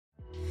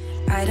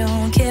I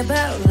don't care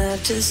about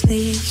love, just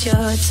need your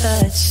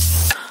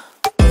touch.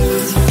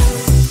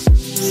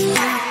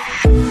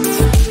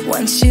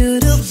 Want you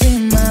to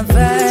be my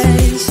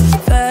vice,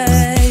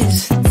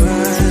 vice,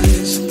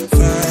 vice,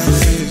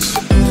 vice.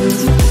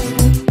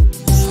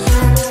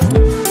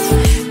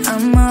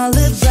 I'm all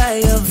about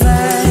your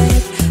vibe.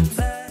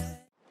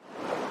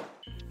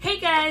 Hey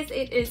guys,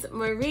 it is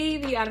Marie,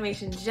 the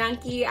Automation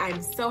Junkie.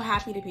 I'm so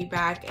happy to be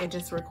back and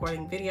just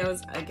recording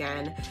videos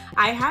again.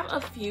 I have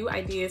a few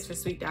ideas for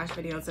Sweet Dash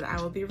videos that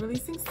I will be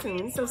releasing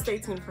soon, so stay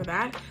tuned for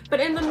that. But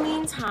in the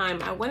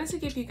meantime, I wanted to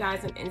give you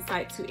guys an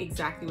insight to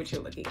exactly what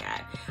you're looking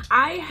at.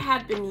 I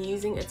have been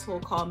using a tool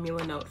called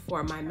Milanote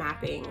for my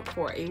mapping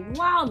for a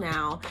while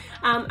now.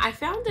 I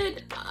found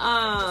it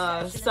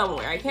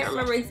somewhere. I can't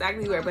remember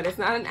exactly where, but it's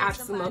not an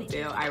actionable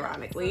deal,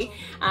 ironically,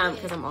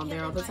 because I'm on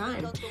there all the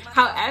time.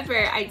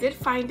 However, I did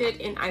find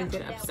it and I've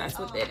been obsessed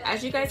with it.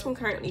 As you guys can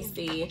currently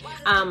see,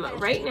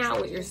 right now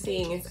what you're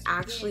seeing is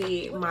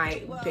actually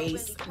my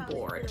base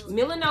board.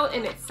 Milanote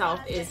in itself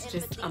is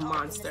just a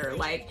monster.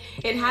 Like,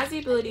 it has the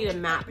ability to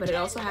map, but it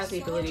also has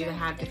the ability to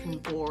have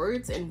different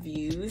boards and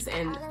views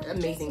and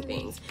amazing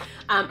things.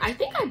 I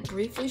think I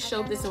briefly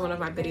showed this in one of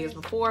my videos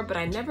before, but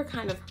I never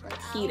kind of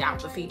keyed out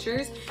the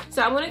features.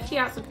 So I want to key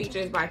out some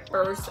features by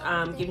first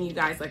giving you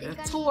guys like a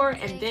tour,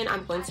 and then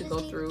I'm going to go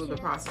through the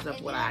process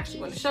of what I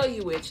actually want to show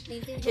you, which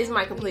is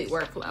my complete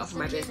workflow for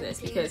my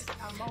business, because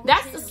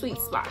that's the sweet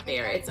spot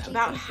there. It's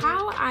about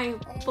how I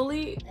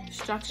fully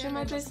structure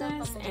my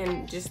business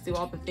and just do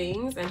all the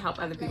things and help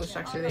other people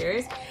structure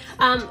theirs.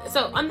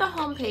 So on the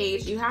home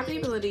page, you have the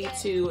ability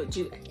to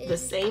do the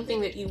same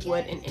thing that you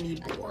would in any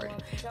board.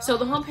 So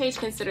the home page,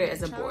 consider it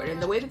as a board,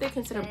 and the way that they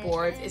consider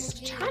boards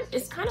is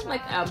kind of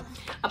like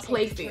a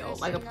play field,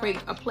 like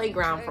a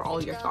playground for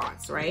all your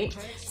thoughts, right?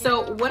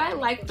 So what I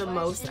like the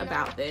most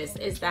about this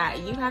is that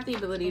you have the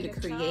ability to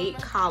create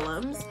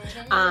columns,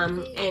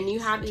 and you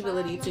have the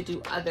ability to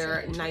do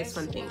other nice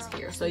fun things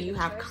here. So you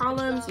have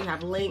columns, you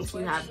have links,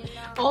 you have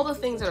all the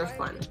things that are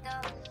fun.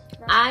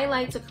 I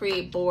like to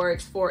create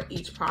boards for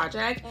each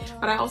project,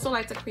 but I also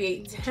like to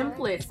create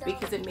templates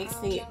because it makes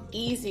it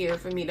easier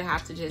for me to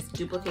have to just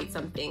duplicate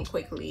something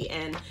quickly.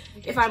 And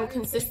if I'm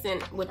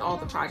consistent with all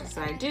the projects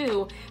that I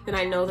do, then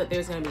I know that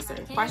there's going to be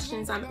certain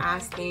questions I'm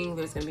asking,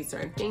 there's going to be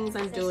certain things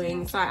I'm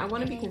doing, so I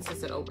want to be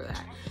consistent over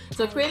that.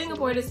 So creating a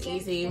board is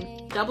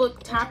easy. Double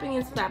tapping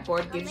into that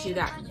board gives you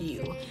that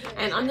view.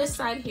 And on this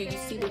side here, you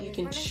see that you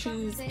can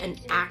choose an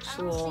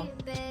actual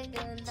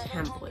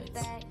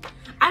template.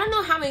 I don't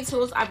know how many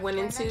tools I've went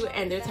into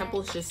and their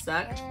templates just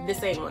suck.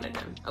 This ain't one of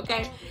them,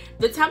 okay?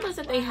 The templates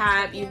that they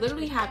have, you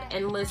literally have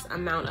endless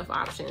amount of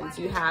options.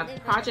 You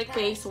have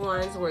project-based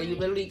ones where you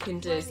literally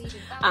can just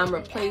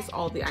replace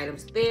all the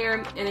items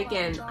there. And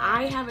again,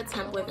 I have a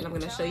template that I'm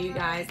gonna show you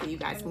guys that you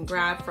guys can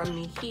grab from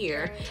me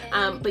here.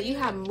 But you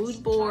have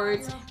mood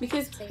boards,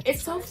 because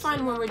it's so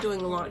fun when we're doing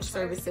launch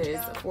services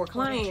for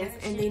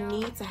clients and they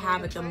need to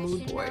have like a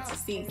mood board to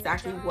see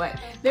exactly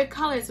what their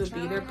colors would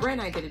be, their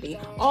brand identity.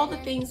 All the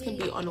things can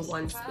be on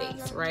one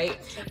space, right?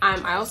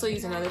 I also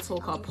use another tool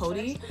called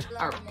Podia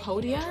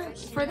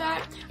for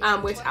that,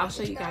 which I'll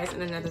show you guys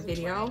in another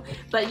video.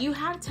 But you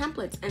have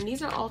templates, and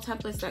these are all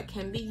templates that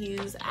can be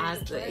used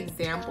as the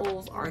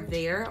examples are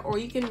there, or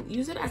you can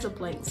use it as a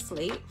blank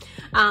slate.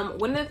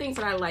 One of the things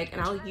that I like,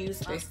 and I'll use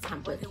this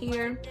template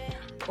here,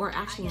 or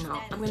actually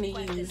no, I'm going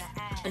to use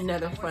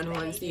another fun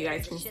one so you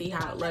guys can see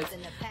how it looks.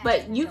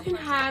 But you can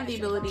have the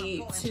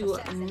ability to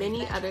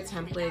many other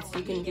templates.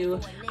 You can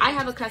do, I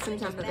have a custom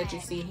template that you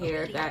see here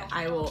that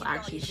I will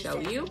actually show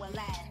you,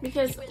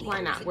 because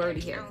why not? We're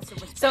already here.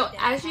 So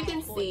as you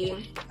can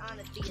see,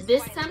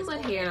 this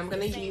template here, and I'm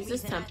going to use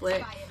this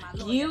template,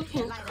 you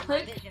can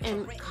click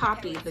and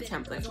copy the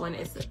template when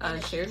it's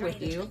shared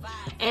with you,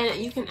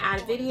 and you can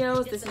add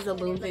videos. This is a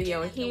Loom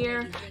video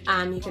here.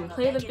 You can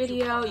play the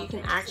video. You can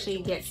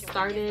actually get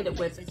started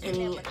with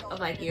any of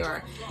like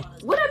your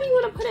whatever you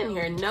want to put in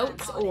here,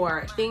 notes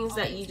or things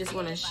that you just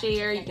want to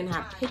share. You can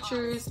have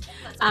pictures.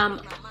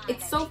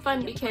 It's so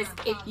fun because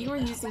if you are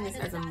using this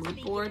as a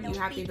mood board, you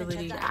have the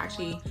ability to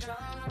actually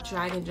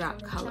drag and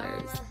drop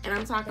colors, and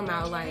I'm talking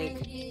about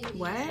like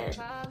what?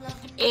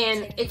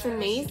 And it's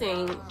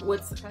amazing.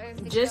 What's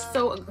just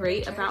so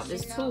great about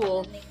this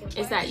tool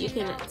is that you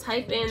can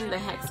type in the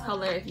hex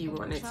color if you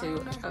wanted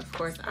to. Of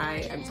course, I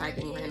am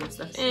typing random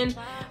stuff in,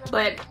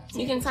 but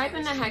you can type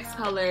in the hex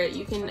color.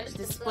 You can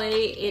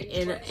display it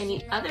in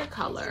any other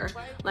color,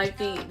 like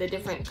the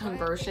different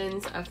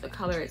conversions of the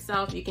color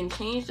itself. You can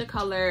change the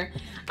color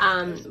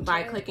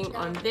by clicking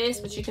on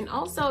this, but you can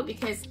also,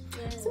 because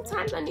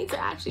sometimes I need to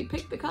actually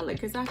pick the color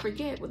because I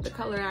forget what the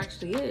color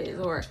actually is,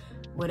 or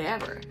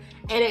whatever,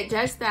 and it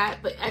does that.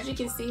 But as you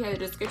can see here, the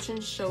description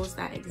shows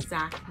that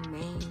exact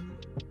name.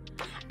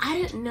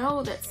 I didn't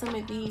know that some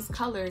of these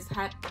colors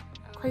had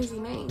crazy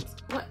names.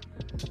 What?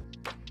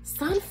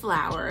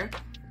 Sunflower?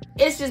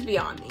 It's just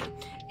beyond me.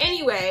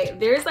 Anyway,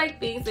 there's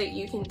like things that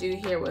you can do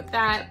here with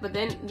that. But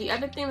then the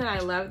other thing that I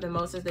love the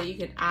most is that you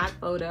can add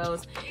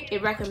photos.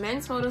 It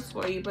recommends photos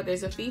for you, but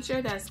there's a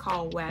feature that's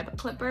called Web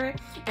Clipper.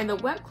 And the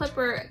Web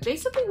Clipper,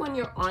 basically when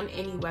you're on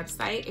any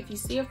website, if you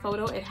see a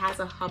photo, it has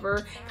a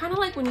hover, kind of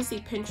like when you see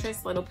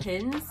Pinterest little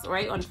pins,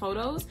 right, on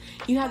photos.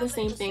 You have the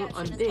same thing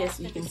on this.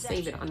 You can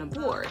save it on a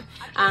board.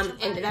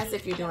 And that's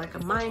if you're doing like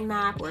a mind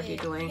map, or if you're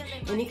doing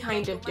any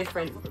kind of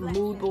different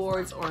mood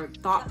boards or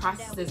thought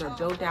processes or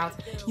build outs.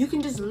 You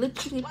can just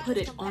literally put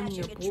it on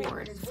your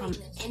board from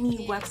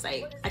any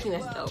website. I think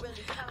that's dope.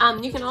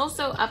 You can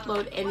also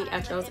upload any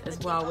of those as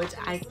well, which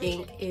I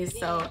think is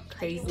so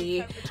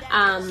crazy.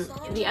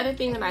 The other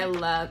thing that I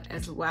love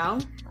as well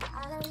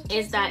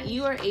is that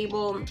you are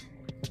able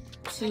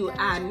to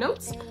add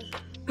notes.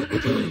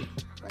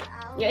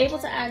 You're able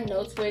to add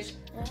notes, which,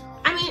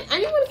 I mean,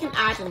 anyone can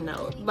add a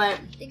note, but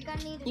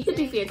you can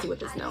be fancy with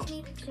this note.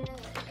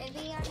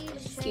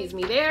 Excuse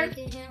me there.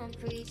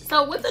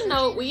 So with the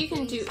note, what you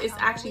can do is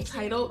actually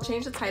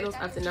change the titles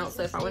of the note.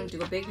 So if I want to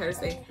do a big header,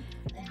 say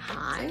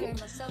hi,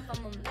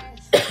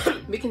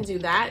 we can do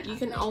that. You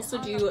can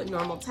also do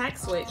normal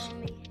text, which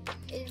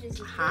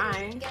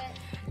hi,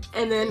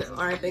 and then,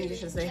 or I think you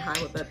should say hi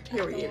with a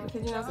period,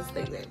 because you know it's a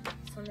statement.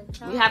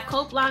 You have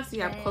quote blocks,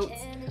 you have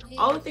quotes,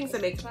 all the things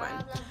that make it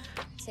fun.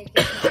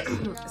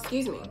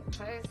 Excuse me.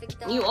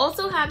 You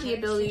also have the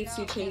ability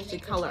to change the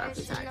color of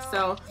the text.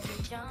 So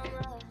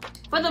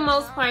for the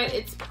most part,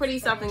 it's pretty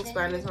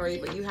self-explanatory,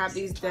 but you have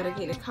these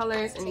dedicated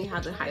colors and you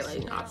have the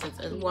highlighting options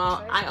as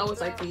well. I always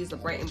like to use the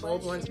bright and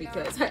bold ones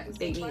because,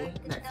 baby,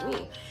 that's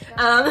me.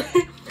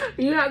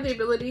 You have the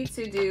ability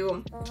to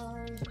do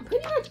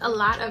pretty much a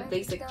lot of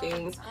basic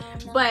things,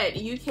 but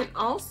you can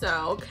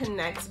also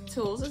connect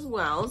tools as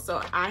well.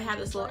 So I have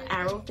this little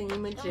arrow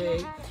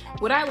thingy-majig.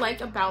 What I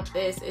like about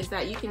this is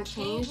that you can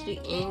change the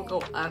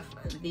angle of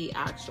the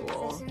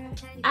actual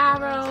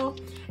arrow,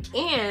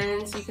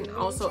 and you can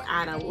also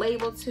add a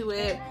label to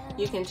it.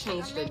 You can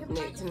change the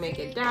to make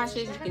it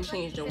dashes. You can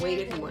change the weight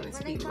if you want it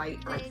to be light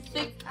or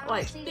thick,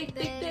 like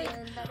thick.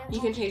 You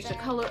can change the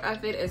color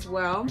of it as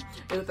well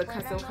with a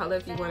custom color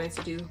if you wanted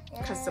to do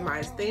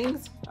customized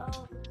things.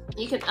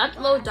 You can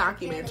upload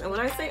documents, and when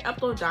I say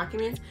upload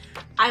documents,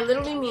 I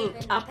literally mean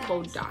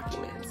upload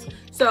documents.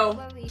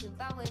 So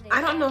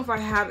I don't know if I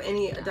have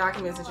any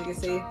documents that you can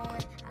see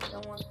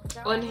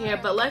on here,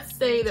 but let's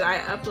say that I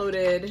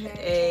uploaded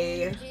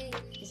a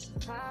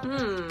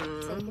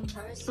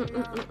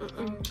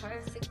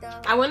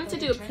I wanted to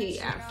do a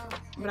PDF,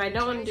 but I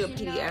don't want to do a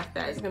PDF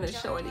that is going to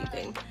show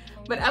anything.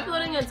 But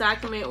uploading a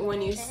document,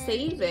 when you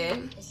save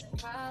it,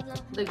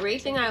 the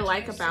great thing I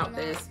like about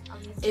this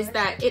is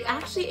that it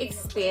actually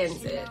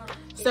expands it.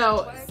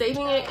 So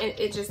saving it,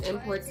 it just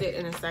imports it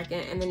in a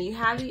second, and then you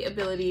have the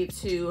ability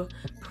to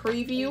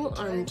preview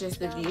on just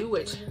the view,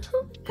 which,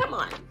 come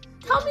on,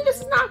 tell me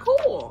this is not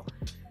cool.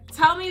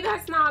 Tell me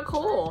that's not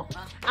cool.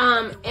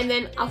 And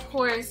then of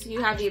course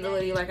you have the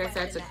ability, like I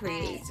said, to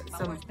create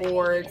some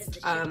boards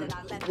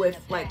with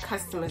like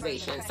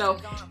customization. So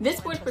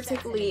this board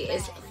particularly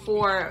is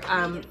for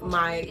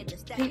my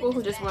people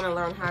who just want to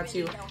learn how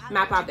to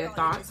map out their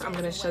thoughts. I'm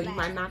going to show you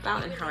my map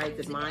out and how I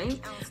did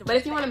mine. But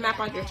if you want to map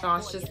out your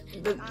thoughts, just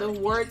the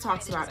word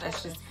talks about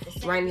us just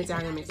writing it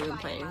down and making it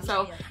plain.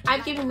 So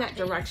I've given that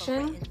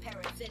direction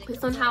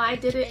based on how I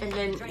did it, and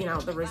then, you know,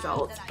 the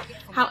results.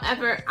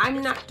 However,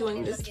 I'm not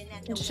doing this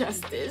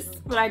justice,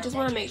 but I just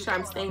want to make sure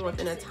I'm staying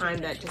within a time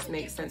that just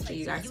makes sense for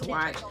you guys to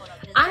watch.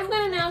 I'm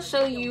going to now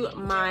show you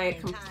my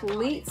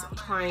complete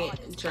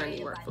client journey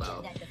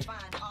workflow.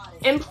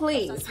 And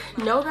please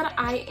know that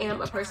I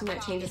am a person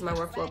that changes my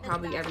workflow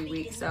probably every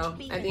week. So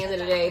at the end of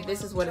the day,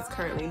 this is what it's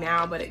currently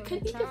now, but it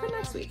could be different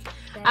next week.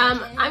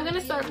 I'm going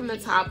to start from the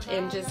top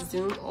and just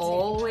zoom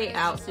all the way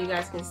out so you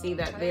guys can see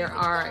that there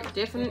are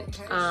different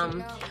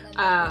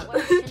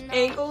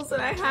angles that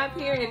I have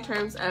here in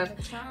terms of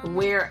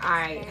where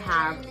I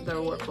have the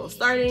workflow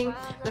starting.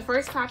 The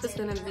first top is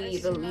going to be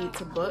the lead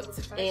to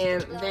booked,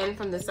 and then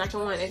from the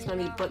second one it's going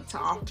to be booked to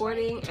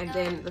offboarding, and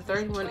then the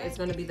third one is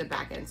going to be the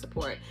back end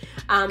support.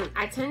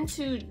 I tend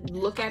to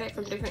look at it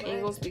from different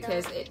angles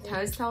because it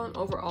does tell an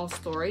overall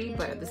story,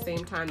 but at the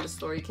same time the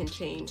story can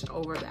change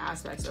over the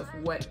aspects of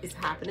what is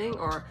happening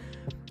or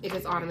if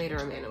it's automated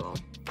or manual.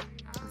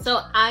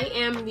 So I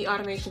am the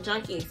automation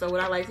junkie. So what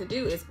I like to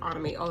do is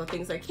automate all the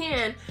things I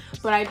can,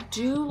 but I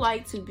do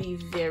like to be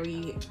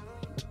very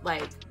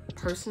like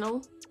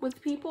personal with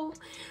people.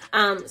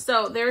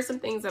 So there are some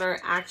things that are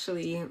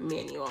actually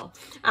manual.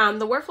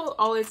 The workflow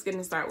always going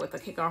to start with a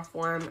kickoff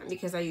form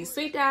because I use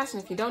SweetDash,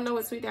 and if you don't know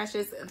what SweetDash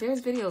is,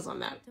 there's videos on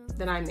that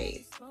I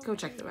made. Go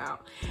check them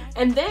out.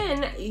 And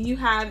then you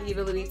have the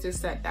ability to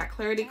set that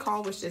clarity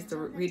call, which is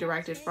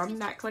redirected from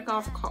that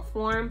kickoff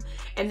form.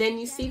 And then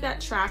you see that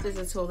Traf is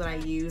a tool that I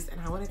use,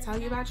 and I want to tell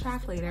you about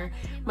Traf later.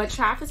 But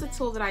Traf is a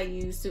tool that I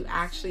use to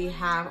actually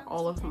have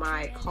all of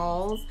my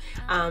calls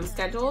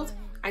scheduled.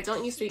 I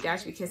don't use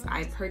SweetDash because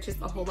I purchased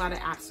a whole lot of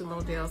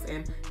AppSumo deals,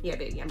 and yeah,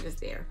 baby, I'm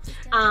just there.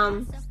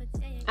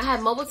 I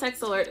have mobile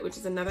text alert, which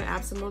is another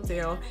actionable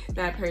deal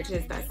that I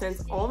purchased that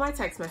sends all my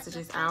text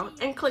messages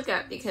out, and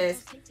ClickUp,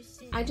 because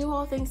I do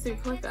all things through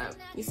ClickUp.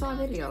 You saw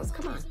videos,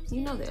 come on,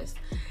 you know this.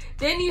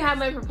 Then you have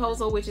my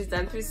proposal, which is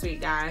done through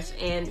Sweet Dash,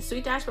 and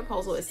Sweet Dash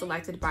proposal is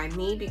selected by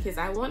me because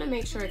I want to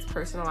make sure it's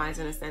personalized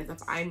in a sense of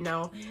I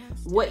know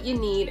what you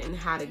need and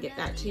how to get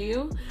that to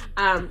you.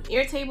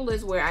 Airtable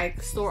is where I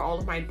store all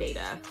of my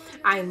data.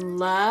 I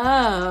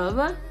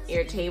love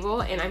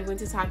Airtable, and I'm going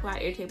to talk about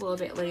Airtable a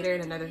bit later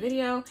in another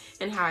video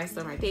and how I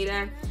store my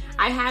data.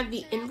 I have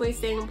the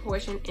invoicing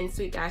portion in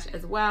Sweet Dash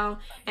as well,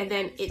 and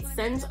then it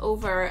sends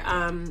over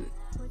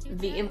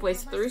the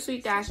invoice through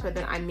Sweet Dash, but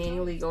then I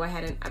manually go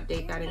ahead and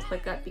update that in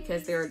ClickUp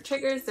because there are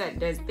triggers that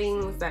does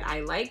things that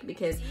I like,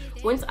 because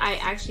once I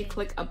actually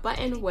click a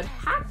button, what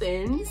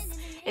happens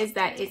is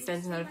that it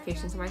sends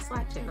notifications to my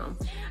Slack channel.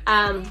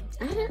 I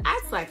didn't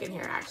add Slack in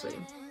here actually.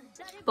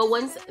 But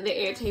once the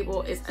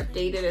Airtable is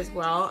updated as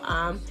well,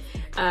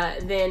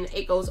 then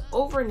it goes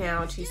over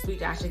now to Sweet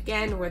Dash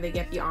again, where they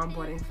get the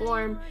onboarding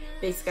form.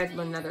 They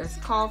schedule another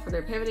call for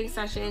their pivoting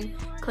session.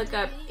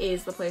 ClickUp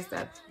is the place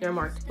that they're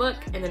marked book,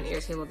 and then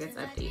Airtable gets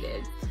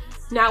updated.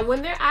 Now,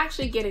 when they're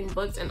actually getting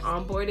booked and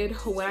onboarded,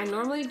 what I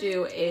normally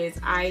do is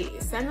I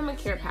send them a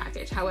care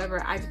package.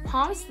 However, I've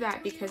paused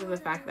that because of the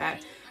fact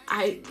that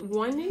I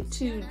wanted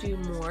to do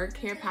more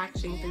care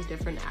packaging through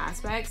different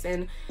aspects,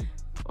 and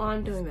well,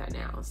 I'm doing that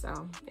now.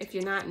 So if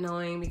you're not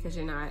knowing because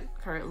you're not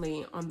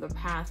currently on the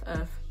path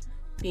of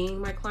being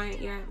my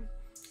client yet,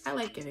 I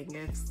like giving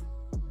gifts.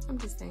 I'm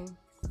just saying.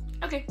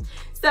 Okay,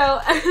 so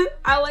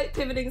I like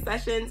pivoting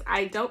sessions.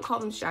 I don't call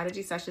them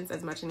strategy sessions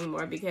as much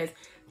anymore because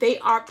they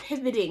are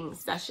pivoting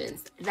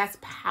sessions. That's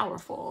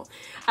powerful.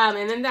 And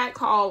in that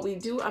call, we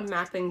do a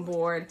mapping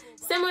board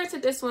similar to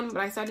this one, but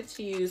I started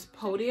to use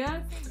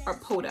Poda,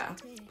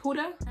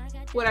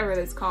 whatever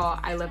it's called.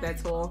 I love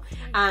that tool.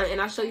 And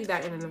I'll show you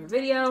that in another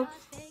video.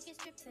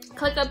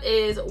 ClickUp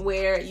is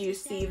where you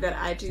see that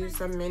I do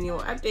some manual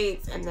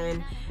updates, and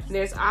then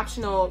there's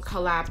optional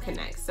collab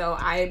connect. So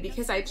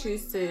because I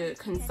choose to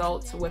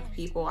consult with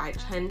people, I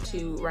tend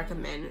to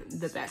recommend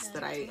the best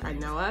that I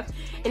know of.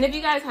 And if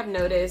you guys have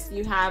noticed,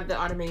 you have the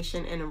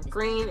automation in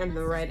green and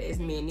the red is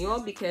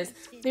manual, because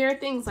there are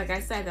things, like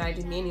I said, that I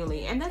do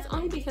manually, and that's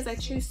only because I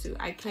choose to.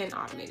 I can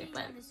automate it,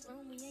 but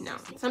no,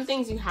 some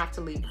things you have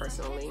to leave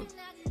personally.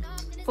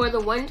 For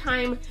the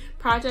one-time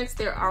projects,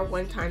 there are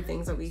one-time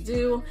things that we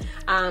do.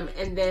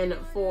 And then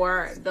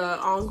for the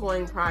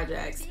ongoing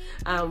projects,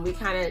 we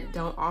kind of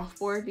don't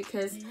offboard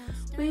because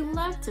we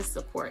love to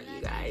support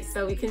you guys.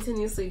 So we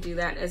continuously do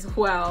that as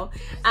well.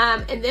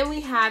 And then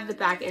we have the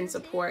back-end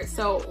support.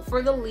 So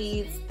for the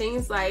leads,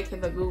 things like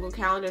the Google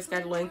Calendar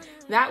scheduling,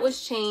 that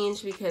was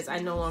changed because I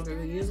no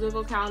longer use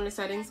Google Calendar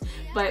settings.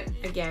 But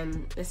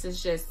again, this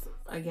is just,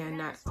 again,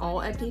 not all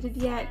updated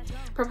yet.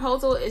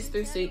 Proposal is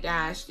through Sweet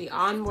Dash. The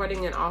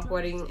onboarding and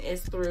offboarding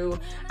is through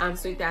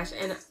Sweet Dash,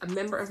 and a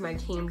member of my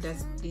team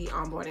does the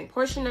onboarding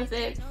portion of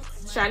it.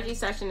 Strategy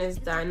session is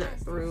done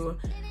through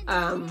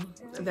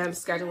them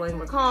scheduling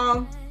the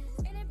call.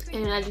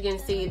 And as you can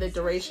see, the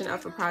duration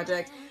of the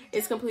project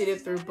is completed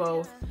through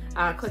both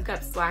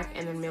ClickUp, Slack,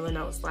 and then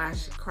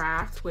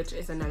Milanote/Craft, which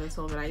is another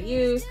tool that I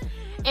use.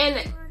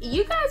 And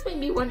you guys may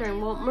be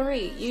wondering, well,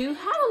 Marie, you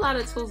have a lot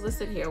of tools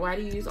listed here. Why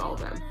do you use all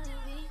of them?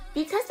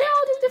 Because they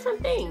all do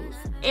different things.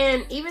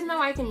 And even though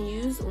I can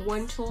use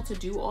one tool to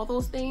do all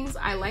those things,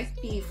 I like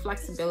the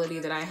flexibility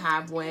that I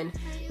have when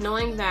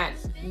knowing that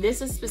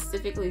this is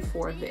specifically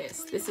for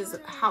this. This is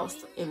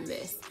housed in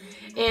this.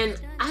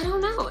 And I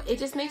don't know, it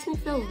just makes me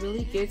feel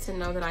really good to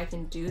know that I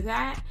can do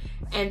that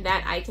and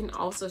that I can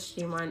also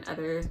streamline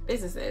other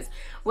businesses.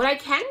 What I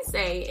can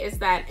say is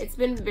that it's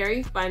been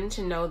very fun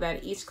to know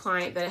that each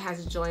client that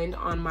has joined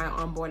on my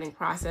onboarding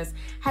process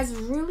has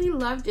really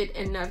loved it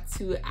enough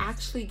to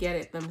actually get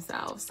it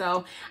themselves.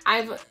 So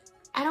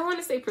I don't want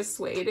to say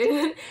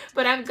persuaded,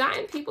 but I've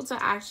gotten people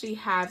to actually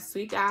have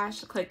Sweet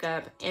Dash,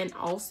 ClickUp, and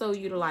also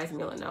utilize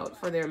Milanote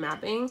for their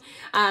mapping.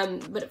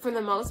 But for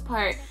the most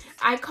part,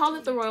 I call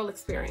it the Royal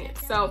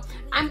Experience. So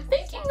I'm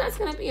thinking that's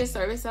going to be a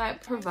service that I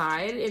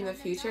provide in the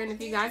future. And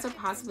if you guys are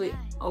possibly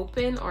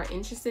open or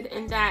interested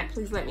in that,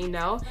 please let me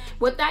know.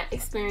 What that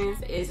experience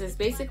is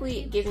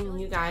basically giving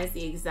you guys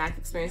the exact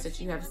experience that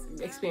you have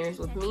experienced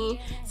with me.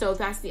 So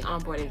that's the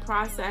onboarding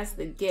process,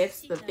 the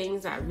gifts, the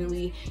things that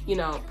really, you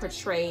know,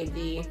 portray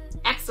the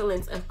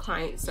excellence of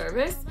client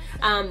service,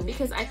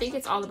 because I think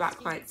it's all about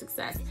client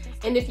success.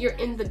 And if you're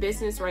in the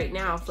business right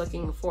now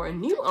looking for a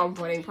new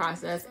onboarding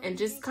process and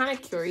just kind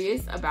of curious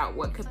about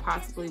what could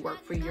possibly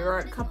work for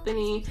your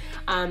company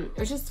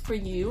or just for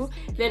you,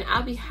 then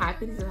I'll be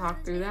happy to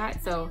talk through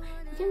that. So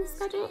you can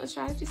schedule a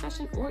strategy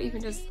session or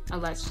even just a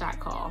let's chat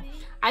call.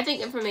 I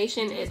think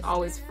information is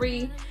always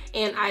free,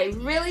 and I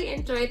really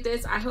enjoyed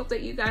this. I hope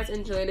that you guys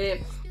enjoyed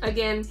it.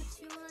 Again,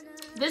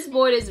 this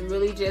board is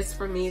really just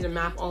for me to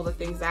map all the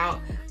things out.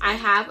 I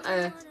have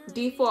a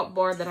default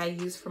board that I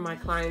use for my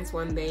clients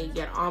when they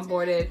get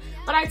onboarded,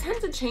 but I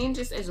tend to change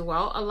this as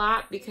well a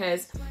lot,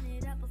 because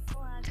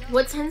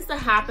what tends to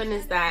happen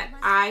is that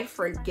I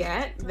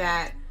forget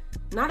that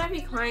not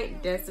every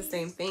client does the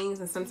same things,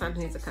 and sometimes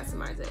you need to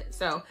customize it.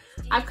 So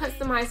I've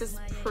customized this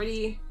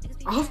pretty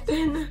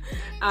often,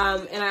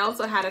 and I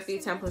also had a few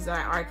templates that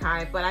I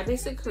archived, but I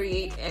basically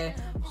create a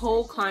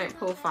whole client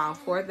profile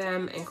for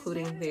them,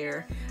 including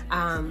their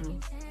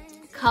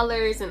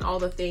colors and all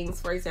the things.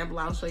 For example,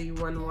 I'll show you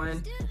one.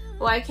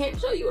 Well, I can't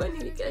show you any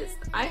because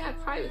I have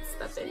private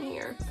stuff in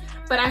here.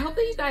 But I hope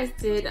that you guys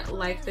did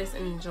like this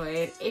and enjoy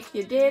it. If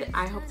you did,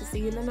 I hope to see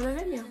you in another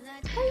video.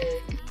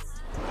 Bye!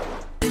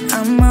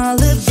 I'm all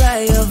about